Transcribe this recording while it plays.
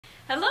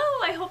Hello,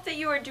 I hope that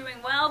you are doing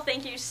well.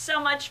 Thank you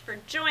so much for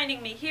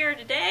joining me here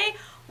today,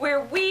 where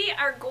we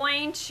are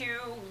going to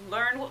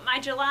learn what my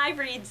July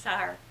reads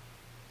are.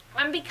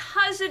 And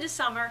because it is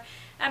summer,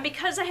 and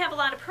because I have a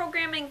lot of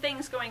programming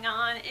things going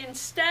on,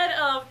 instead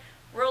of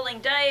rolling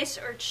dice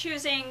or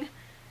choosing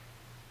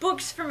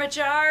books from a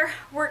jar,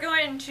 we're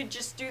going to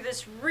just do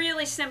this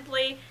really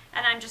simply,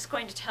 and I'm just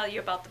going to tell you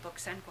about the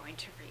books I'm going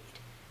to read.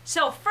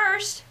 So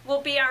first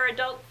will be our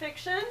adult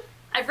fiction.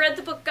 I've read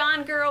the book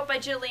Gone Girl by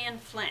Gillian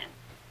Flynn,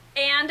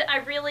 and I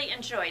really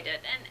enjoyed it.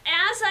 And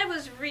as I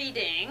was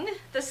reading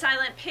The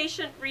Silent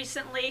Patient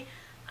recently,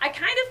 I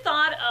kind of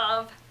thought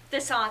of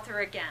this author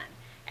again.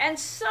 And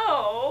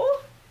so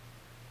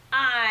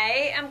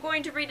I am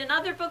going to read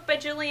another book by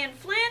Gillian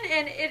Flynn,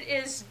 and it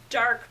is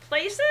Dark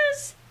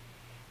Places.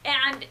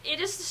 And it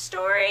is the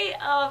story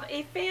of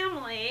a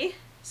family.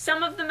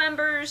 Some of the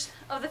members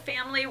of the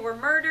family were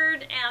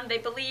murdered, and they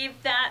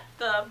believe that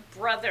the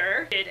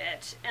brother did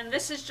it. And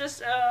this is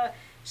just a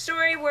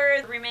story where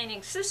the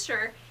remaining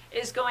sister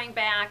is going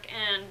back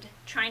and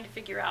trying to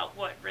figure out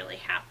what really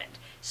happened.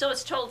 So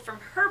it's told from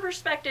her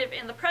perspective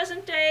in the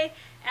present day,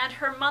 and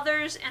her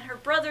mother's and her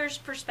brother's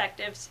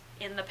perspectives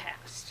in the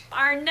past.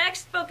 Our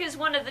next book is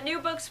one of the new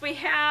books we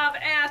have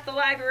at the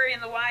library in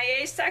the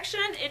YA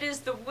section. It is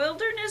The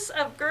Wilderness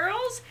of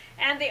Girls,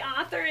 and the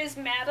author is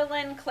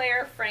Madeline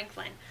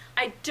Franklin.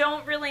 I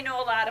don't really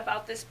know a lot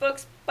about this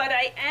book, but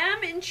I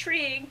am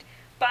intrigued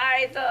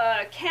by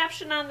the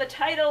caption on the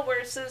title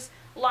where it says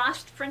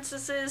Lost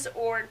Princesses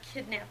or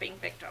Kidnapping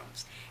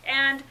Victims.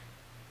 And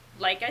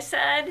like I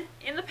said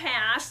in the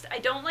past, I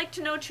don't like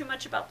to know too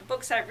much about the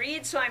books I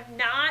read, so I'm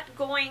not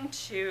going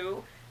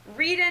to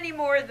read any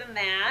more than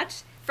that.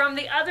 From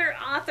the other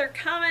author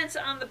comments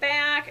on the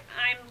back,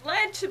 I'm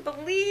led to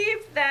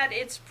believe that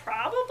it's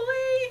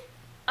probably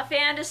a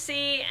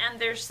fantasy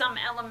and there's some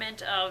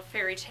element of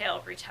fairy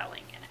tale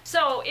retelling in it.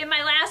 So in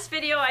my last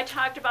video I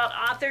talked about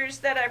authors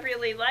that I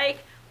really like,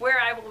 where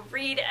I will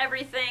read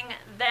everything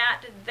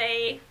that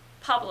they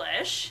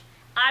publish.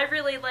 I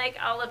really like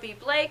Olive E.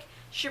 Blake.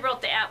 She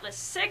wrote the Atlas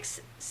 6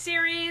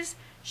 series.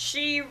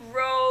 She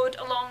wrote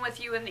Alone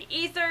with You in the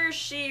Ether.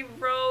 She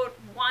wrote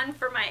One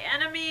for My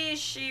Enemies.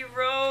 She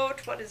wrote,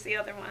 what is the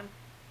other one?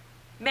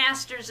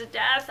 Masters of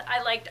Death.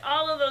 I liked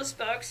all of those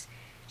books.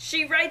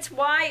 She writes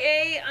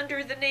YA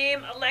under the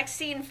name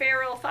Alexene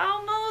Farol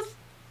Follmuth.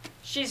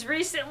 She's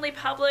recently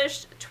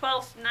published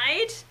Twelfth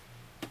Night,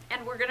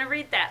 and we're going to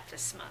read that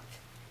this month.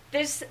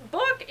 This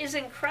book is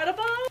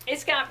incredible.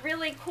 It's got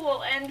really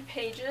cool end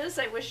pages.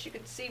 I wish you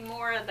could see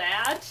more of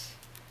that.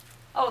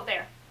 Oh,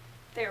 there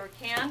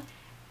we can.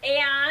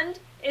 And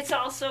it's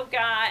also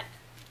got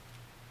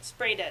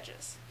sprayed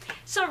edges.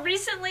 So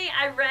recently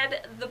I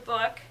read the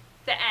book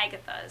The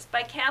Agathas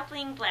by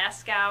Kathleen,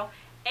 Glasgow,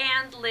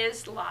 and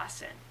Liz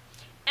Lawson.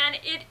 And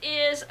it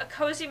is a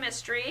cozy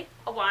mystery,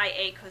 a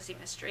YA cozy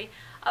mystery,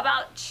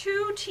 about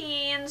two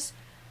teens.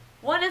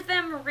 One of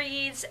them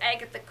reads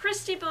Agatha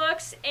Christie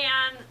books,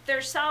 and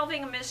they're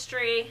solving a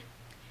mystery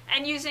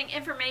and using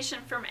information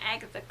from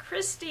Agatha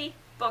Christie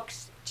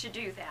books to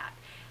do that.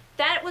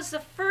 That was the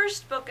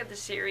first book of the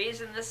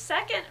series, and the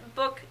second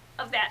book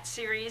of that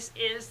series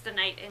is The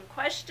Night in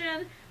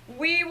Question.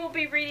 We will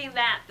be reading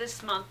that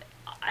this month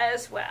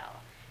as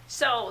well.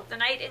 So, The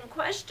Night in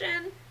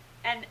Question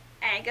and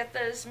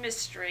Agatha's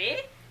Mystery.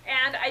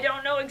 And I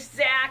don't know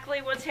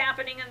exactly what's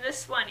happening in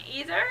this one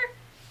either,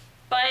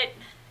 but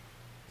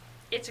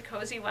it's a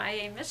cozy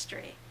YA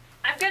mystery.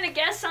 I'm going to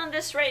guess on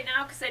this right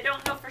now because I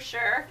don't know for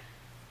sure,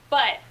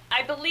 but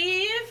I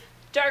believe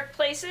Dark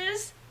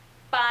Places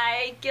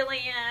by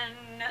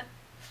Gillian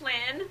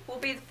Flynn will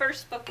be the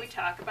first book we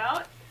talk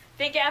about. I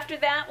think after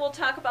that we'll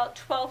talk about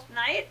Twelfth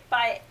Night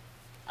by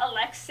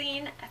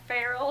Alexene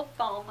Farol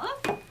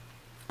Follmuth.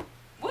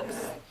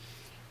 Whoops.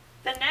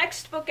 The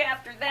next book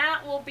after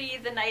that will be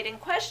The Night in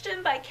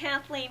Question by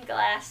Kathleen,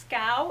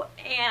 Glasgow,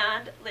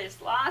 and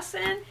Liz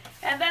Lawson.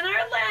 And then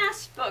our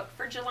last book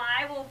for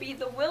July will be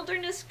The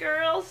Wilderness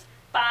Girls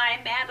by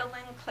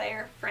Madeline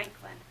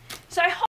Franklin. So I hope